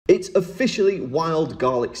It's officially wild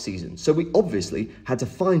garlic season, so we obviously had to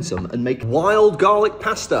find some and make wild garlic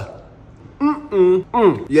pasta.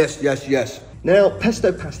 Yes, yes, yes. Now,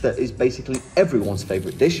 pesto pasta is basically everyone's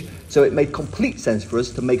favourite dish, so it made complete sense for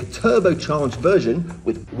us to make a turbocharged version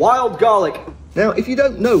with wild garlic. Now, if you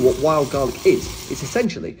don't know what wild garlic is, it's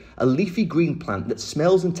essentially a leafy green plant that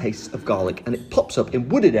smells and tastes of garlic, and it pops up in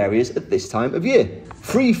wooded areas at this time of year.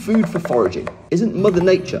 Free food for foraging. Isn't Mother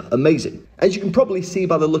Nature amazing? As you can probably see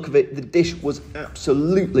by the look of it, the dish was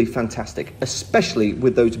absolutely fantastic, especially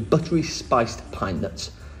with those buttery spiced pine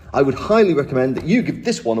nuts. I would highly recommend that you give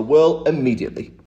this one a whirl immediately.